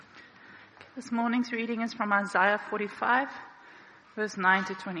This morning's reading is from Isaiah 45, verse 9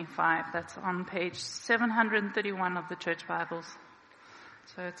 to 25. That's on page 731 of the Church Bibles.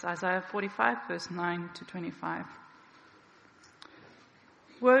 So it's Isaiah 45, verse 9 to 25.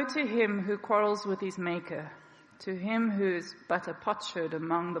 Woe to him who quarrels with his maker, to him who is but a potsherd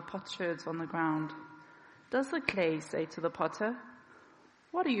among the potsherds on the ground. Does the clay say to the potter,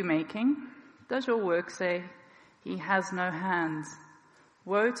 "What are you making?" Does your work say, "He has no hands"?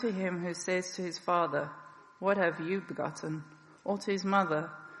 Woe to him who says to his father, "What have you begotten?" Or to his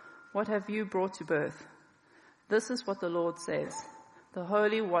mother, "What have you brought to birth?" This is what the Lord says, the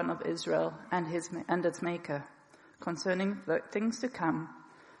Holy One of Israel and its Maker, concerning the things to come.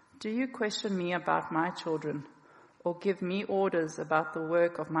 Do you question me about my children, or give me orders about the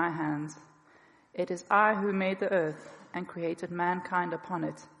work of my hands? It is I who made the earth and created mankind upon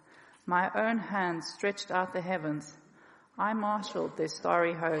it. My own hand stretched out the heavens. I marshaled their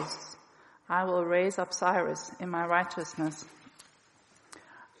starry hosts. I will raise up Cyrus in my righteousness.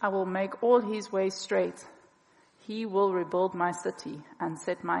 I will make all his ways straight. He will rebuild my city and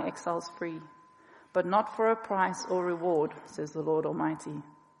set my exiles free, but not for a price or reward, says the Lord Almighty.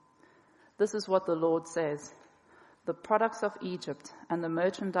 This is what the Lord says. The products of Egypt and the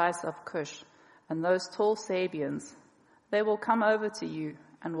merchandise of Cush and those tall Sabians, they will come over to you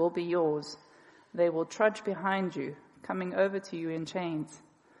and will be yours. They will trudge behind you, coming over to you in chains.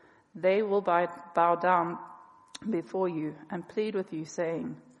 They will bow down before you and plead with you,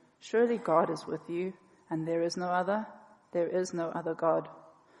 saying, "Surely God is with you, and there is no other. There is no other God.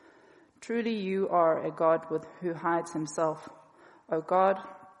 Truly you are a God who hides himself, O God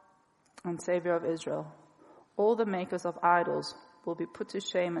and Savior of Israel. All the makers of idols will be put to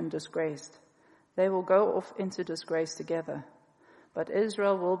shame and disgraced. They will go off into disgrace together. But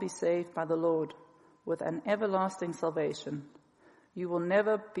Israel will be saved by the Lord with an everlasting salvation. You will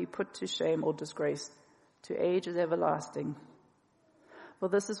never be put to shame or disgraced. To age is everlasting. For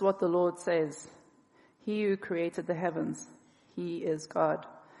this is what the Lord says. He who created the heavens, he is God.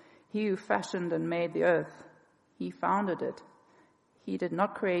 He who fashioned and made the earth, he founded it. He did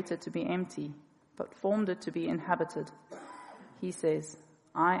not create it to be empty, but formed it to be inhabited. He says,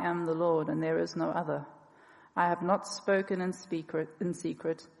 I am the Lord, and there is no other. I have not spoken in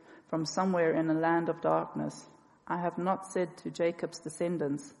secret from somewhere in a land of darkness. I have not said to Jacob's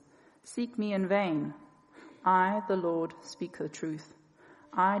descendants, seek me in vain. I, the Lord, speak the truth.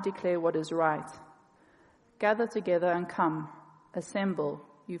 I declare what is right. Gather together and come. Assemble,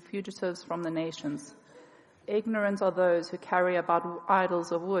 you fugitives from the nations. Ignorant are those who carry about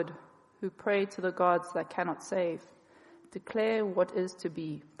idols of wood, who pray to the gods that cannot save. Declare what is to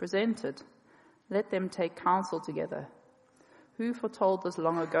be. Present it. Let them take counsel together. Who foretold this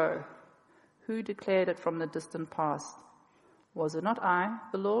long ago? Who declared it from the distant past? Was it not I,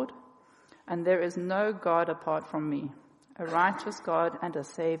 the Lord? And there is no God apart from me, a righteous God and a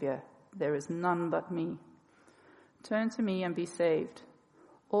Savior. There is none but me. Turn to me and be saved,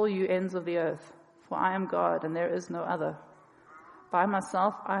 all you ends of the earth, for I am God and there is no other. By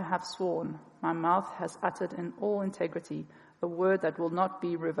myself I have sworn, my mouth has uttered in all integrity a word that will not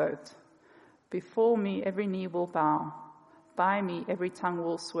be revoked. Before me every knee will bow, by me every tongue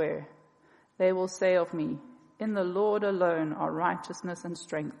will swear. They will say of me, in the Lord alone are righteousness and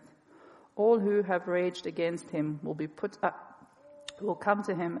strength. All who have raged against him will come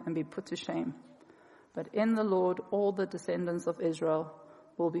to him and be put to shame. But in the Lord all the descendants of Israel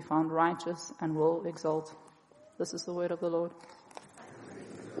will be found righteous and will exult. This is the word of the Lord.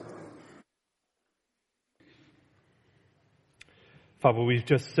 Father, we've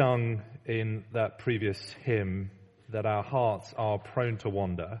just sung in that previous hymn that our hearts are prone to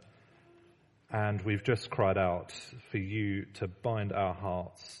wander, and we've just cried out for you to bind our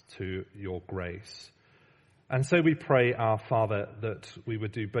hearts to your grace. And so we pray, our Father, that we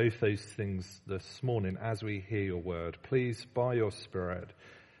would do both those things this morning as we hear your word. Please, by your Spirit,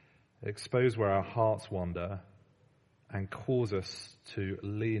 expose where our hearts wander and cause us to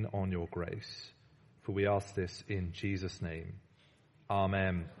lean on your grace. For we ask this in Jesus' name.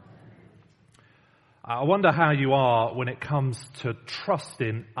 Amen. I wonder how you are when it comes to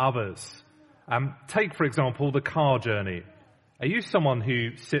trusting others. Take, for example, the car journey. Are you someone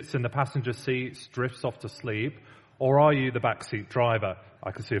who sits in the passenger seat, drifts off to sleep, or are you the backseat driver?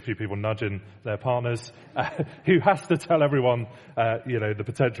 I can see a few people nudging their partners, who has to tell everyone, the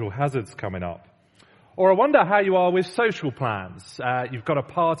potential hazards coming up. Or I wonder how you are with social plans. You've got a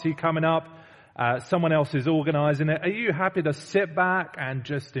party coming up. Someone else is organising it. Are you happy to sit back and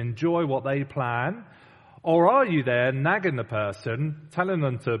just enjoy what they plan? Or are you there nagging the person, telling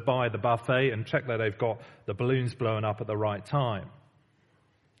them to buy the buffet and check that they've got the balloons blowing up at the right time?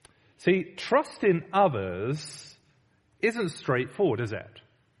 See, trust in others isn't straightforward, is it?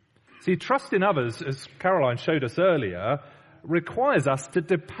 See, trust in others, as Caroline showed us earlier, requires us to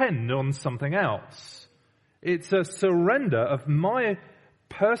depend on something else. It's a surrender of my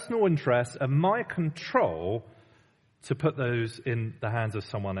personal interests and my control to put those in the hands of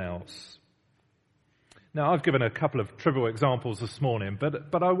someone else. Now, I've given a couple of trivial examples this morning,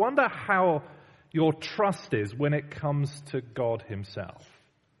 but I wonder how your trust is when it comes to God himself.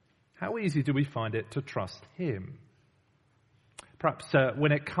 How easy do we find it to trust him? Perhaps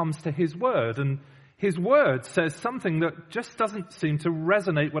when it comes to his word, and his word says something that just doesn't seem to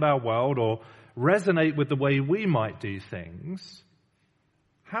resonate with our world or resonate with the way we might do things.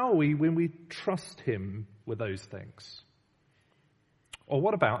 How are we when we trust him with those things? Or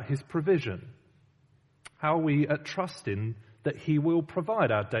what about his provision? How are we at trusting that he will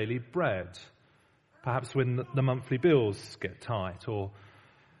provide our daily bread? Perhaps when the monthly bills get tight, or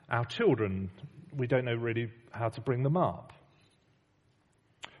our children, we don't know really how to bring them up.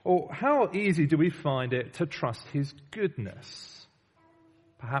 Or how easy do we find it to trust his goodness?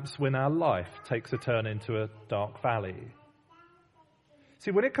 Perhaps when our life takes a turn into a dark valley.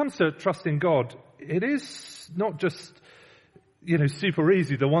 See, when it comes to trusting God, it is not just, super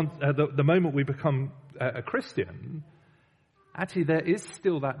easy the moment we become a Christian. Actually, there is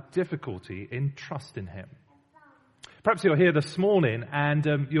still that difficulty in trusting him. Perhaps you're here this morning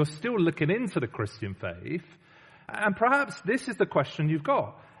and you're still looking into the Christian faith, and perhaps this is the question you've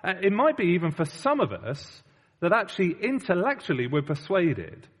got. It might be even for some of us that actually intellectually we're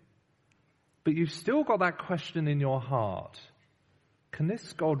persuaded, but you've still got that question in your heart. Can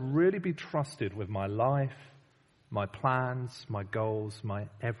this God really be trusted with my life, my plans, my goals, my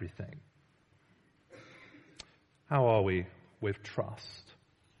everything? How are we with trust?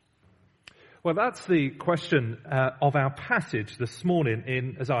 Well, that's the question of our passage this morning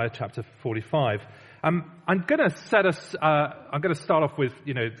in Isaiah chapter 45. I'm going to start off with,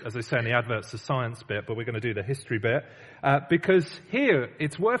 as I say in the adverts, the science bit, but we're going to do the history bit, because here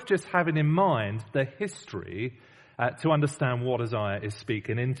it's worth just having in mind the history to understand what Isaiah is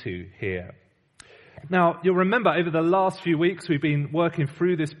speaking into here. Now, you'll remember over the last few weeks we've been working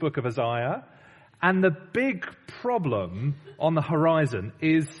through this book of Isaiah, and the big problem on the horizon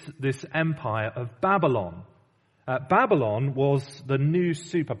is this empire of Babylon. Babylon was the new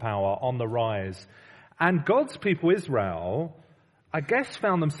superpower on the rise. And God's people, Israel, I guess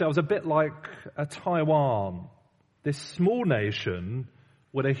found themselves a bit like a Taiwan, this small nation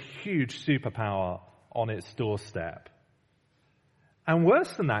with a huge superpower on its doorstep. And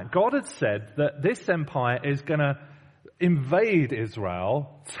worse than that, God had said that this empire is going to invade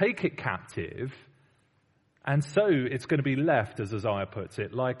Israel, take it captive, and so it's going to be left, as Isaiah puts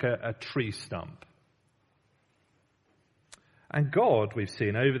it, like a tree stump. And God, we've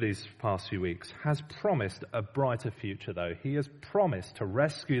seen over these past few weeks, has promised a brighter future, though. He has promised to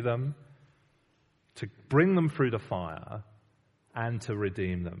rescue them, to bring them through the fire, and to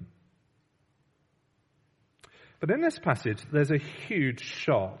redeem them. But in this passage, there's a huge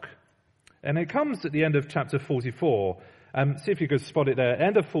shock. And it comes at the end of chapter 44. See if you could spot it there.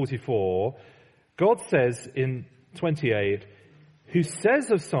 End of 44, God says in 28, "Who says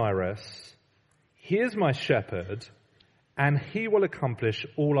of Cyrus, 'He is my shepherd, and he will accomplish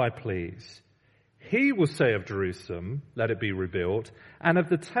all I please.' He will say of Jerusalem, 'Let it be rebuilt,' and of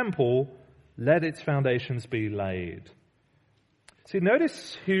the temple, 'Let its foundations be laid.'" See,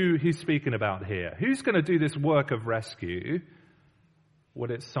 notice who he's speaking about here. Who's going to do this work of rescue? Well,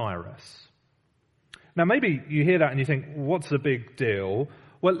 it's Cyrus. Now, maybe you hear that and you think, what's the big deal?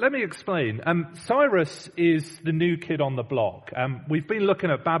 Well, let me explain. Cyrus is the new kid on the block. We've been looking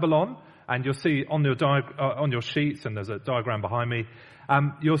at Babylon, and you'll see on your sheets, and there's a diagram behind me,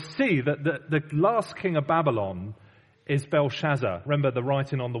 you'll see that the last king of Babylon is Belshazzar. Remember the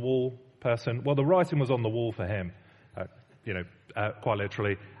writing on the wall person? Well, the writing was on the wall for him, quite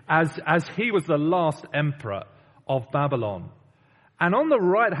literally, as he was the last emperor of Babylon. And on the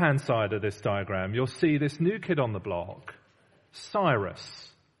right-hand side of this diagram, you'll see this new kid on the block,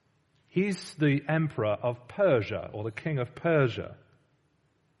 Cyrus. He's the emperor of Persia, or the king of Persia.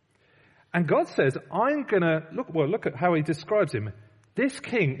 And God says, I'm going to, look at how he describes him. This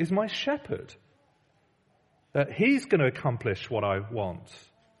king is my shepherd. He's going to accomplish what I want.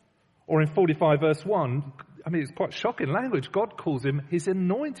 Or in 45 verse 1, it's quite shocking language. God calls him his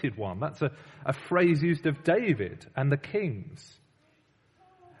anointed one. That's a phrase used of David and the kings.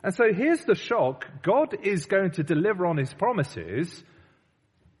 And so here's the shock. God is going to deliver on his promises,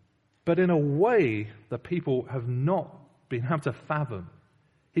 but in a way that people have not been able to fathom.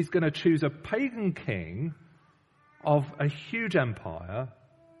 He's going to choose a pagan king of a huge empire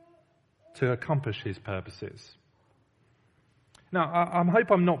to accomplish his purposes. Now, I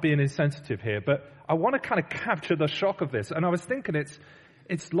hope I'm not being insensitive here, but I want to kind of capture the shock of this. And I was thinking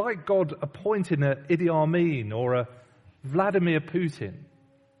it's like God appointing a Idi Amin or a Vladimir Putin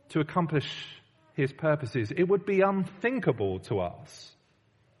to accomplish his purposes. It would be unthinkable to us.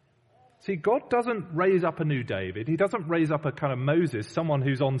 See, God doesn't raise up a new David. He doesn't raise up a kind of Moses, someone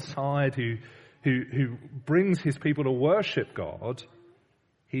who's on side, who brings his people to worship God.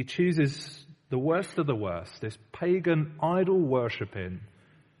 He chooses the worst of the worst, this pagan, idol-worshipping,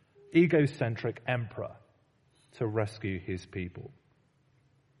 egocentric emperor to rescue his people.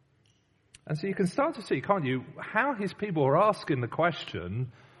 And so you can start to see, can't you, how his people are asking the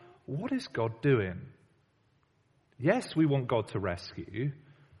question, what is God doing? Yes, we want God to rescue,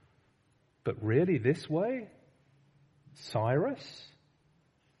 but really this way? Cyrus?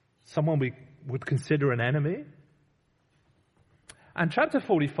 Someone we would consider an enemy? And chapter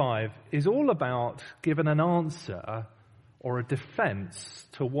 45 is all about giving an answer or a defense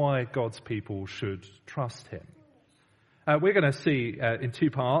to why God's people should trust him. We're going to see in two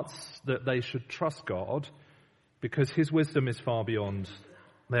parts that they should trust God because his wisdom is far beyond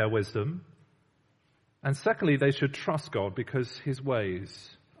their wisdom. And secondly, they should trust God because his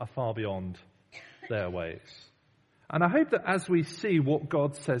ways are far beyond their ways. And I hope that as we see what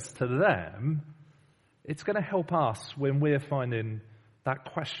God says to them, it's going to help us when we're finding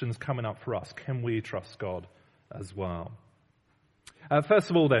that question's coming up for us. Can we trust God as well?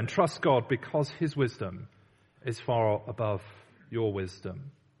 First of all then, trust God because his wisdom is far above your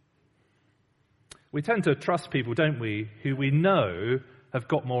wisdom. We tend to trust people, don't we, who we know have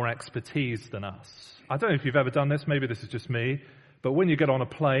got more expertise than us. I don't know if you've ever done this, maybe this is just me, but when you get on a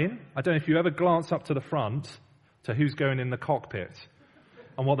plane, I don't know if you ever glance up to the front to who's going in the cockpit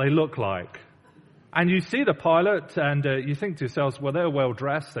and what they look like. And you see the pilot and you think to yourselves, well, they're well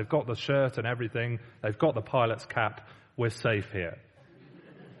dressed, they've got the shirt and everything, they've got the pilot's cap, we're safe here.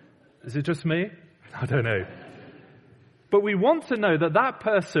 Is it just me? I don't know. But we want to know that that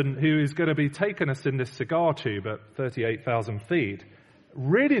person who is going to be taking us in this cigar tube at 38,000 feet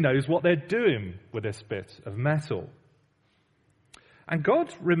really knows what they're doing with this bit of metal. And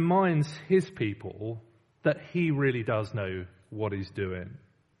God reminds his people that he really does know what he's doing.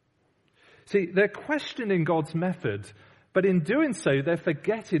 See, they're questioning God's method, but in doing so, they're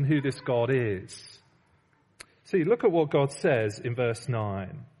forgetting who this God is. See, look at what God says in verse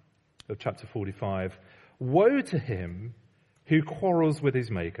 9 of chapter 45. Woe to him who quarrels with his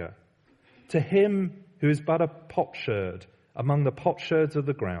maker, to him who is but a potsherd among the potsherds of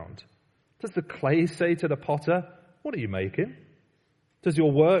the ground. Does the clay say to the potter, what are you making? Does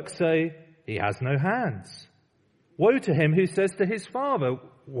your work say, he has no hands? Woe to him who says to his father,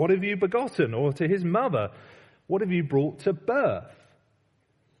 what have you begotten? Or to his mother, what have you brought to birth?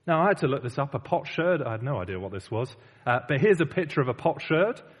 Now, I had to look this up, a potsherd. I had no idea what this was. But here's a picture of a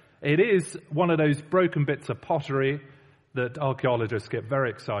potsherd. It is one of those broken bits of pottery that archaeologists get very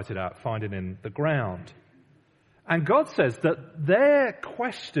excited at finding in the ground. And God says that their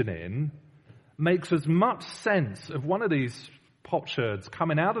questioning makes as much sense of one of these potsherds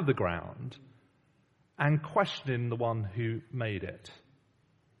coming out of the ground and questioning the one who made it.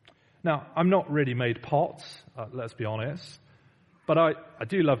 Now, I'm not really made pots, let's be honest, but I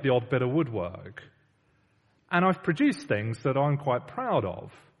do love the odd bit of woodwork. And I've produced things that I'm quite proud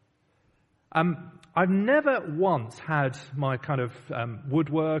of. I've never once had my kind of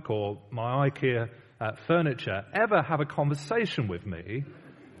woodwork or my IKEA furniture ever have a conversation with me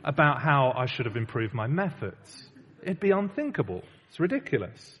about how I should have improved my methods. It'd be unthinkable. It's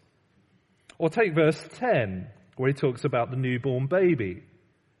ridiculous. Or take verse 10, where he talks about the newborn baby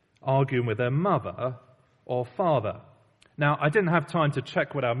arguing with their mother or father. Now, I didn't have time to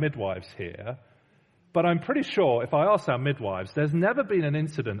check with our midwives here, but I'm pretty sure if I ask our midwives, there's never been an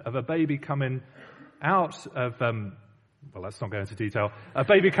incident of a baby coming out of, well, let's not go into detail, a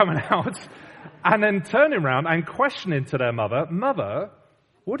baby coming out and then turning around and questioning to their mother, Mother,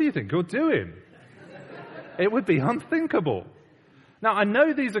 what do you think you're doing? It would be unthinkable. Now, I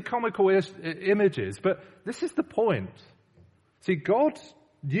know these are comical images, but this is the point. See, God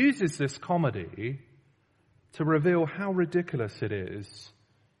uses this comedy to reveal how ridiculous it is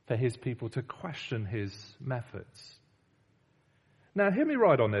for his people to question his methods. Now, hear me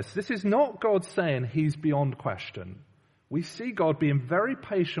right on this. This is not God saying he's beyond question. We see God being very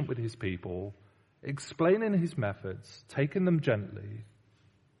patient with his people, explaining his methods, taking them gently.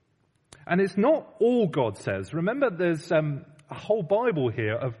 And it's not all God says. Remember, there's a whole Bible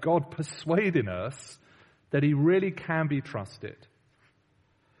here of God persuading us that he really can be trusted.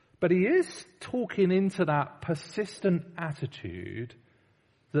 But he is talking into that persistent attitude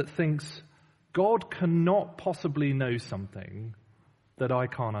that thinks, God cannot possibly know something that I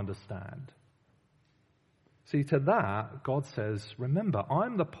can't understand. See, to that, God says, remember,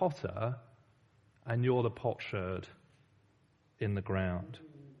 I'm the potter and you're the potsherd in the ground.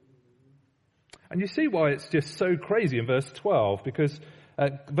 And you see why it's just so crazy in verse 12, because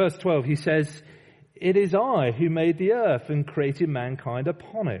verse 12 he says, it is I who made the earth and created mankind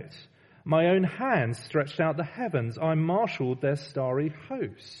upon it. My own hands stretched out the heavens. I marshaled their starry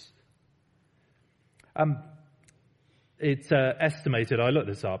hosts. It's estimated, I looked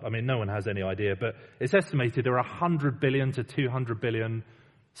this up, I mean, no one has any idea, but it's estimated there are 100 billion to 200 billion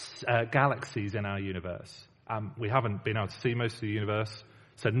galaxies in our universe. We haven't been able to see most of the universe,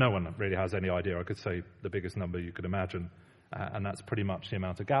 so no one really has any idea. I could say the biggest number you could imagine, and that's pretty much the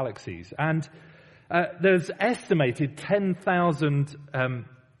amount of galaxies. And there's estimated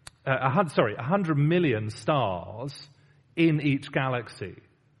 100 million stars in each galaxy.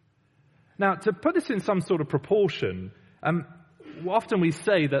 Now, to put this in some sort of proportion, often we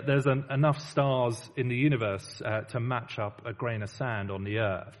say that there's enough stars in the universe to match up a grain of sand on the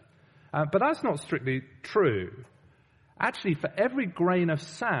earth. But that's not strictly true. Actually, for every grain of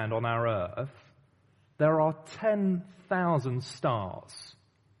sand on our earth, there are 10,000 stars.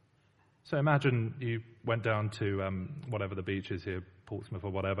 So imagine you went down to whatever the beach is here, Portsmouth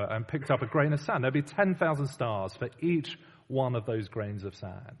or whatever, and picked up a grain of sand. There'd be 10,000 stars for each one of those grains of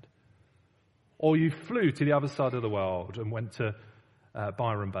sand. Or you flew to the other side of the world and went to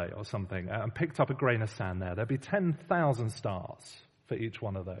Byron Bay or something and picked up a grain of sand there. There'd be 10,000 stars for each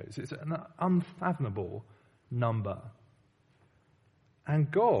one of those. It's an unfathomable number.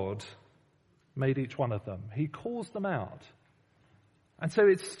 And God made each one of them. He calls them out. And so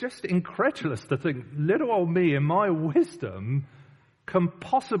it's just incredulous to think little old me in my wisdom can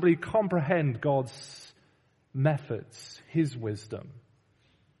possibly comprehend God's methods, his wisdom,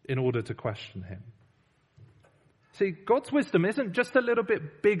 in order to question him. See, God's wisdom isn't just a little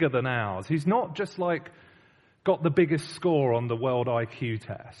bit bigger than ours. He's not just like got the biggest score on the world IQ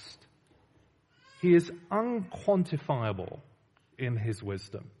test. He is unquantifiable in his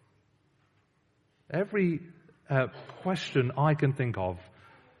wisdom. Every question I can think of,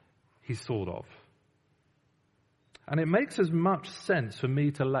 he's thought of. And it makes as much sense for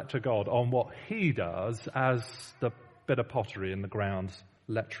me to lecture God on what he does as the bit of pottery in the ground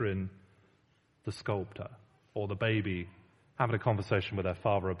lecturing the sculptor or the baby having a conversation with their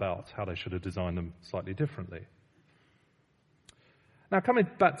father about how they should have designed them slightly differently. Now, coming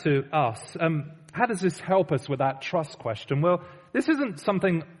back to us, how does this help us with that trust question? Well, this isn't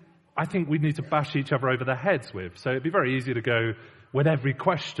something I think we need to bash each other over the heads with. So it'd be very easy to go with every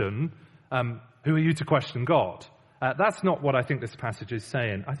question, who are you to question God? That's not what I think this passage is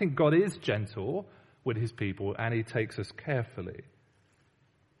saying. I think God is gentle with his people and he takes us carefully.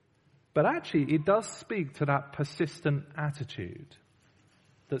 But actually, it does speak to that persistent attitude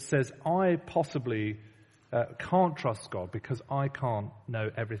that says, I possibly can't trust God because I can't know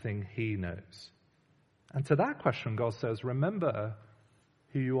everything he knows. And to that question, God says, remember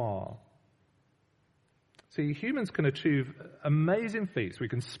who you are. See, humans can achieve amazing feats. We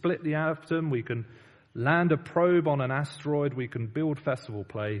can split the atom, we can land a probe on an asteroid, we can build Festival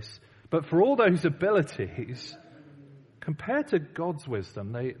Place. But for all those abilities, compared to God's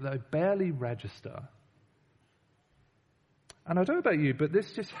wisdom, they barely register. And I don't know about you, but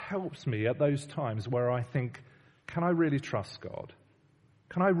this just helps me at those times where I think, can I really trust God?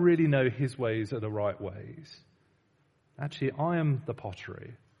 Can I really know his ways are the right ways? Actually, I am the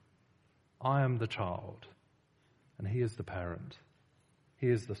pottery. I am the child. And he is the parent. He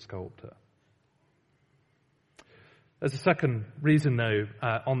is the sculptor. There's a second reason, though,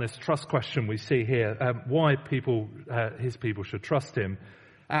 on this trust question we see here, why his people should trust him.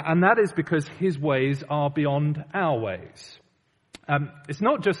 And that is because his ways are beyond our ways. It's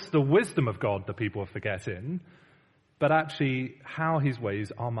not just the wisdom of God that people are forgetting, but actually how his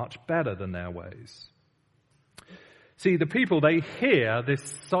ways are much better than their ways. See, the people, they hear this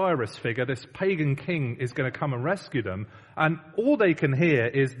Cyrus figure, this pagan king is going to come and rescue them, and all they can hear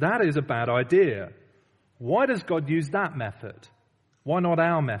is, that is a bad idea. Why does God use that method? Why not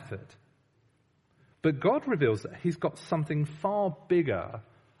our method? But God reveals that he's got something far bigger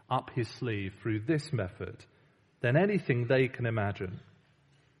up his sleeve through this method than anything they can imagine.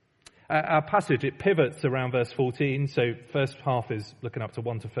 Our passage, it pivots around verse 14, so first half is looking up to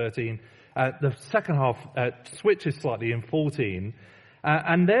 1 to 13. The second half switches slightly in 14.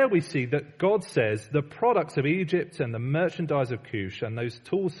 And there we see that God says, the products of Egypt and the merchandise of Cush and those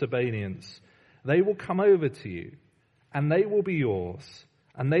tall Sabanians, they will come over to you, and they will be yours,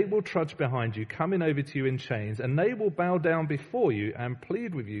 and they will trudge behind you, coming over to you in chains, and they will bow down before you and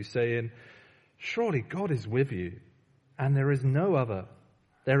plead with you, saying, Surely God is with you, and there is no other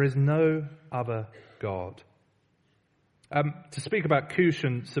God. To speak about Cush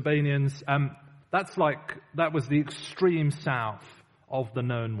and Sabanians, that was the extreme south of the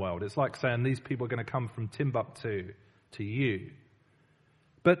known world. It's like saying these people are going to come from Timbuktu to you.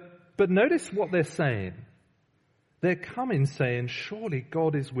 But notice what they're saying. They're coming saying, surely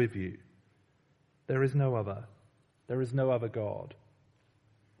God is with you. There is no other God.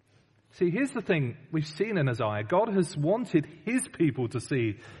 See, here's the thing we've seen in Isaiah. God has wanted his people to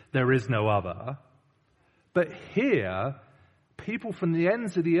see there is no other. But here, people from the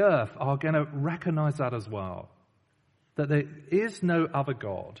ends of the earth are going to recognize that as well. That there is no other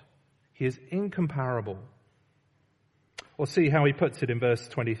God. He is incomparable. Or see how he puts it in verse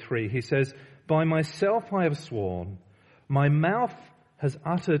 23. He says, by myself I have sworn, my mouth has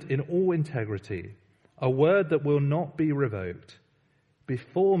uttered in all integrity a word that will not be revoked.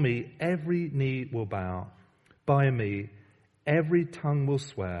 Before me every knee will bow. By me every tongue will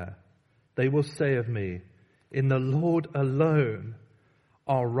swear. They will say of me, in the Lord alone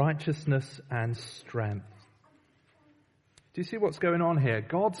are righteousness and strength. Do you see what's going on here?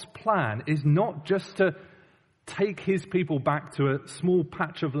 God's plan is not just to take his people back to a small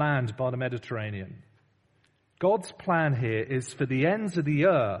patch of land by the Mediterranean. God's plan here is for the ends of the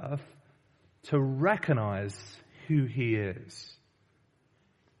earth to recognize who he is.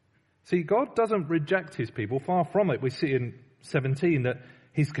 See, God doesn't reject his people. Far from it. We see in 17 that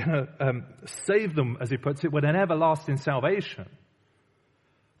he's going to save them, as he puts it, with an everlasting salvation.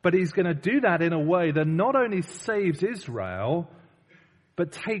 But he's going to do that in a way that not only saves Israel,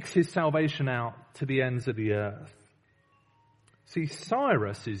 but takes his salvation out to the ends of the earth. See,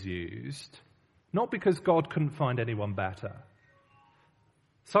 Cyrus is used not because God couldn't find anyone better.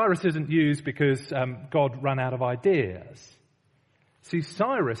 Cyrus isn't used because God ran out of ideas. See,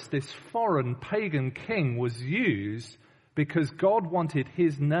 Cyrus, this foreign pagan king, was used because God wanted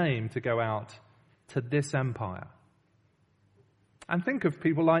his name to go out to this empire. And think of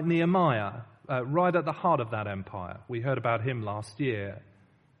people like Nehemiah, right at the heart of that empire. We heard about him last year.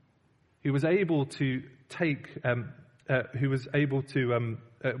 He was able to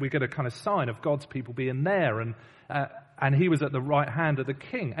we get a kind of sign of God's people being there, and he was at the right hand of the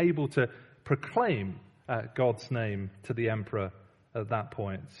king, able to proclaim God's name to the emperor at that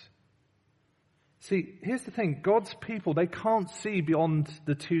point. See, here's the thing. God's people, they can't see beyond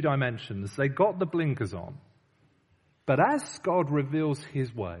the two dimensions. They got the blinkers on. But as God reveals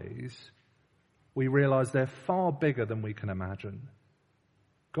his ways, we realize they're far bigger than we can imagine.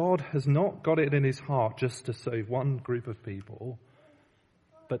 God has not got it in his heart just to save one group of people,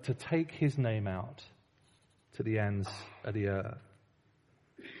 but to take his name out to the ends of the earth.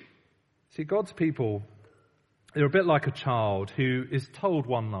 See, God's people, they're a bit like a child who is told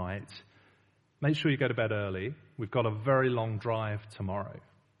one night, make sure you go to bed early. We've got a very long drive tomorrow.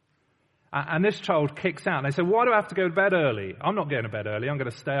 And this child kicks out. And they say, why do I have to go to bed early? I'm not going to bed early. I'm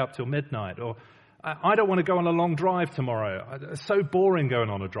going to stay up till midnight. Or I don't want to go on a long drive tomorrow. It's so boring going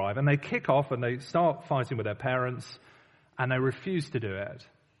on a drive. And they kick off and they start fighting with their parents. And they refuse to do it.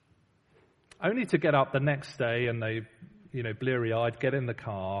 Only to get up the next day and they, bleary-eyed, get in the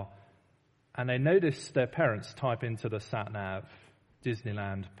car. And they notice their parents type into the sat-nav,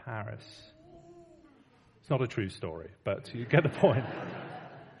 Disneyland, Paris. It's not a true story, but you get the point.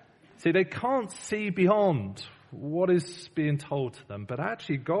 See, they can't see beyond what is being told to them, but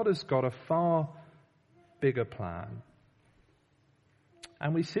actually God has got a far bigger plan.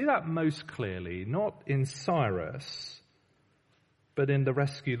 And we see that most clearly, not in Cyrus, but in the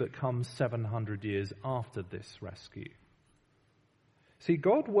rescue that comes 700 years after this rescue. See,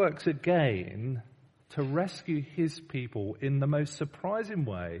 God works again to rescue his people in the most surprising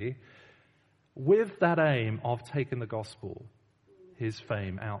way, with that aim of taking the gospel, his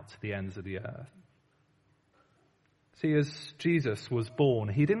fame, out to the ends of the earth. See, as Jesus was born,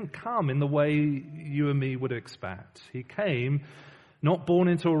 he didn't come in the way you and me would expect. He came not born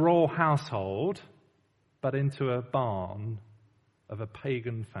into a royal household, but into a barn of a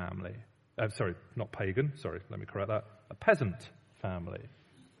pagan family. A peasant family.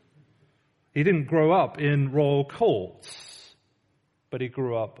 He didn't grow up in royal courts, but he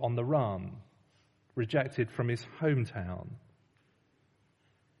grew up on the run, rejected from his hometown.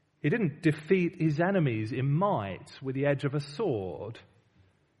 He didn't defeat his enemies in might with the edge of a sword,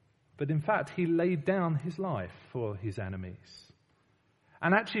 but in fact he laid down his life for his enemies.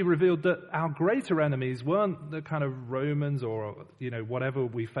 And actually revealed that our greater enemies weren't the kind of Romans or, whatever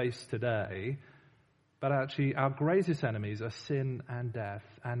we face today, but actually our greatest enemies are sin and death,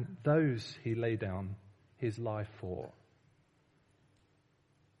 and those he laid down his life for.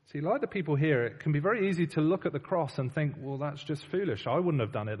 See, like the people here, it can be very easy to look at the cross and think, well, that's just foolish. I wouldn't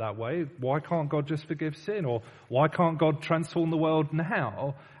have done it that way. Why can't God just forgive sin? Or why can't God transform the world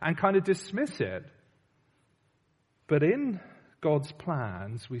now? And kind of dismiss it. But in God's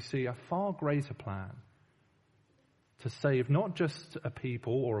plans, we see a far greater plan to save not just a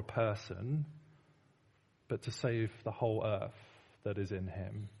people or a person, but to save the whole earth that is in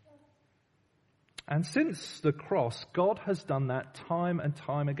him. And since the cross, God has done that time and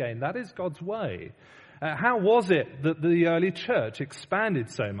time again. That is God's way. How was it that the early church expanded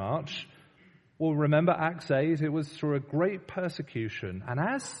so much? Well, remember Acts 8, it was through a great persecution. And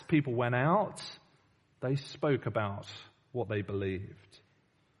as people went out, they spoke about what they believed.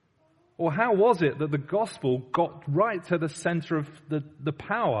 Or how was it that the gospel got right to the center of the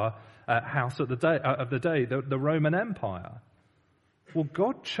power house of the day, the Roman Empire? Well,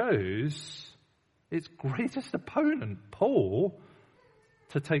 God chose its greatest opponent, Paul,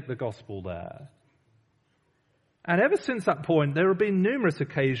 to take the gospel there. And ever since that point, there have been numerous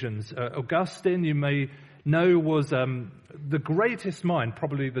occasions. Augustine, you may know, was the greatest mind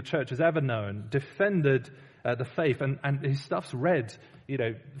probably the church has ever known, defended the faith, and his stuff's read,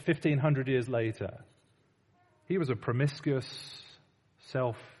 1,500 years later. He was a promiscuous,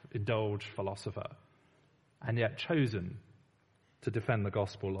 self-indulged philosopher, and yet chosen to defend the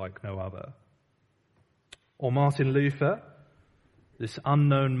gospel like no other. Or Martin Luther, this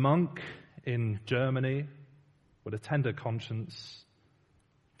unknown monk in Germany with a tender conscience,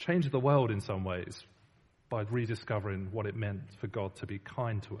 changed the world in some ways by rediscovering what it meant for God to be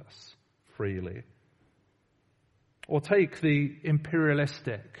kind to us freely. Or take the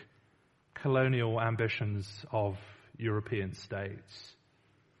imperialistic colonial ambitions of European states,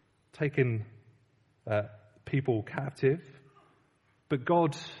 taking people captive, but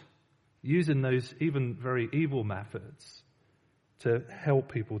God using those even very evil methods to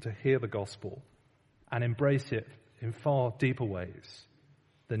help people to hear the gospel and embrace it in far deeper ways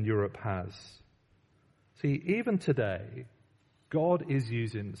than Europe has. See, even today, God is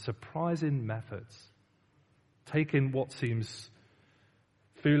using surprising methods, taking what seems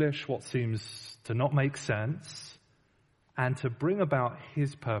foolish, what seems to not make sense, and to bring about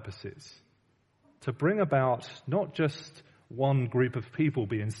his purposes, to bring about not just one group of people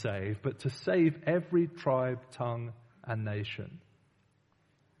being saved, but to save every tribe, tongue, and nation.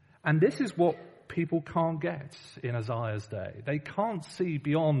 And this is what people can't get in Isaiah's day. They can't see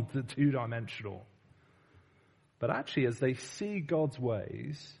beyond the two-dimensional. But actually, as they see God's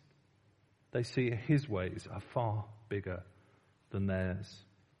ways, they see his ways are far bigger than theirs.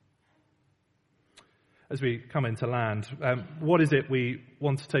 As we come into land, what is it we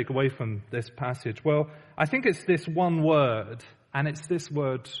want to take away from this passage? Well, I think it's this one word, and it's this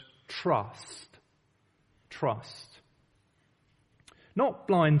word trust. Trust. Not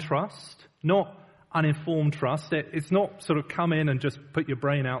blind trust, not uninformed trust. It's not sort of come in and just put your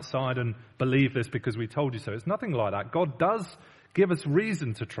brain outside and believe this because we told you so. It's nothing like that. God does give us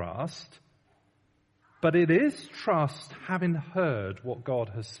reason to trust, but it is trust having heard what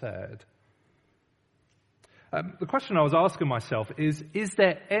God has said. The question I was asking myself is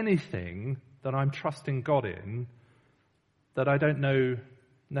there anything that I'm trusting God in that I don't know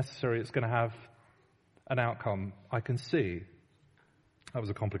necessarily it's going to have an outcome I can see? That was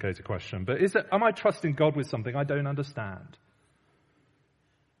a complicated question. But am I trusting God with something I don't understand?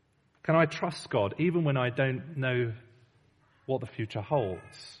 Can I trust God even when I don't know what the future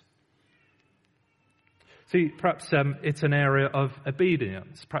holds? See, perhaps it's an area of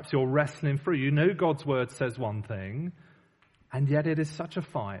obedience. Perhaps you're wrestling through. You know God's word says one thing, and yet it is such a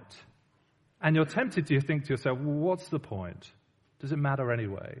fight. And you're tempted to think to yourself, well, what's the point? Does it matter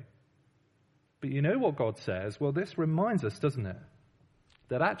anyway? But you know what God says? Well, this reminds us, doesn't it?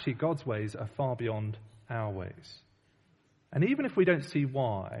 That actually God's ways are far beyond our ways. And even if we don't see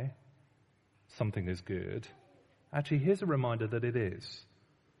why something is good, actually here's a reminder that it is.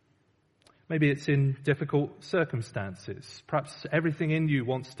 Maybe it's in difficult circumstances. Perhaps everything in you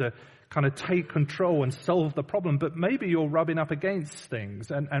wants to kind of take control and solve the problem, but maybe you're rubbing up against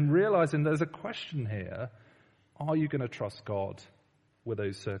things and realizing there's a question here. Are you going to trust God with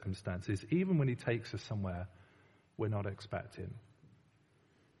those circumstances, even when he takes us somewhere we're not expecting?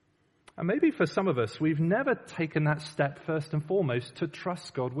 And maybe for some of us, we've never taken that step first and foremost to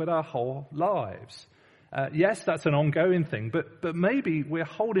trust God with our whole lives. Yes, that's an ongoing thing, but maybe we're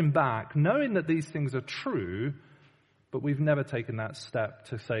holding back, knowing that these things are true, but we've never taken that step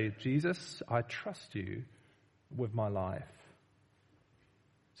to say, Jesus, I trust you with my life.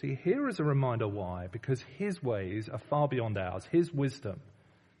 See, here is a reminder why. Because his ways are far beyond ours. His wisdom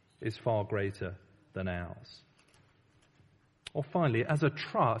is far greater than ours. Or finally, as a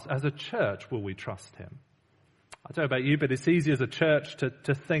church, will we trust him? I don't know about you, but it's easy as a church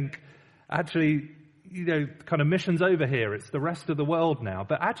to think, actually, kind of missions over here. It's the rest of the world now.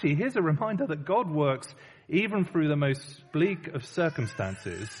 But actually, here's a reminder that God works even through the most bleak of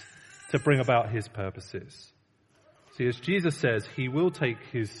circumstances to bring about his purposes. See, as Jesus says, he will take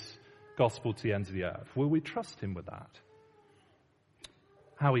his gospel to the ends of the earth. Will we trust him with that?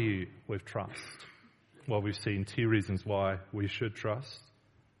 How are you with trust? Well, we've seen 2 reasons why we should trust.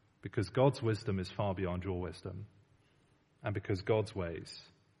 Because God's wisdom is far beyond your wisdom. And because God's ways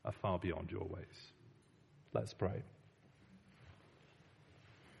are far beyond your ways. Let's pray.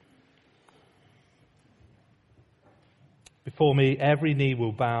 Before me, every knee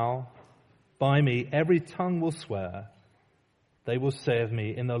will bow. By me, every tongue will swear. They will say of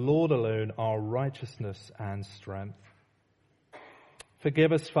me, in the Lord alone are righteousness and strength.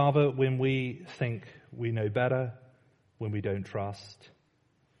 Forgive us, Father, when we think we know better, when we don't trust.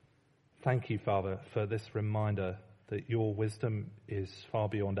 Thank you, Father, for this reminder that your wisdom is far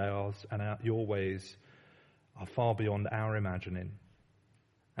beyond ours and your ways are far beyond our imagining.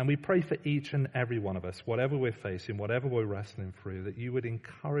 And we pray for each and every one of us, whatever we're facing, whatever we're wrestling through, that you would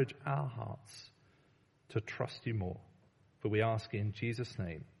encourage our hearts to trust you more. For we ask in Jesus'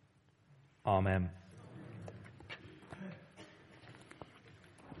 name. Amen.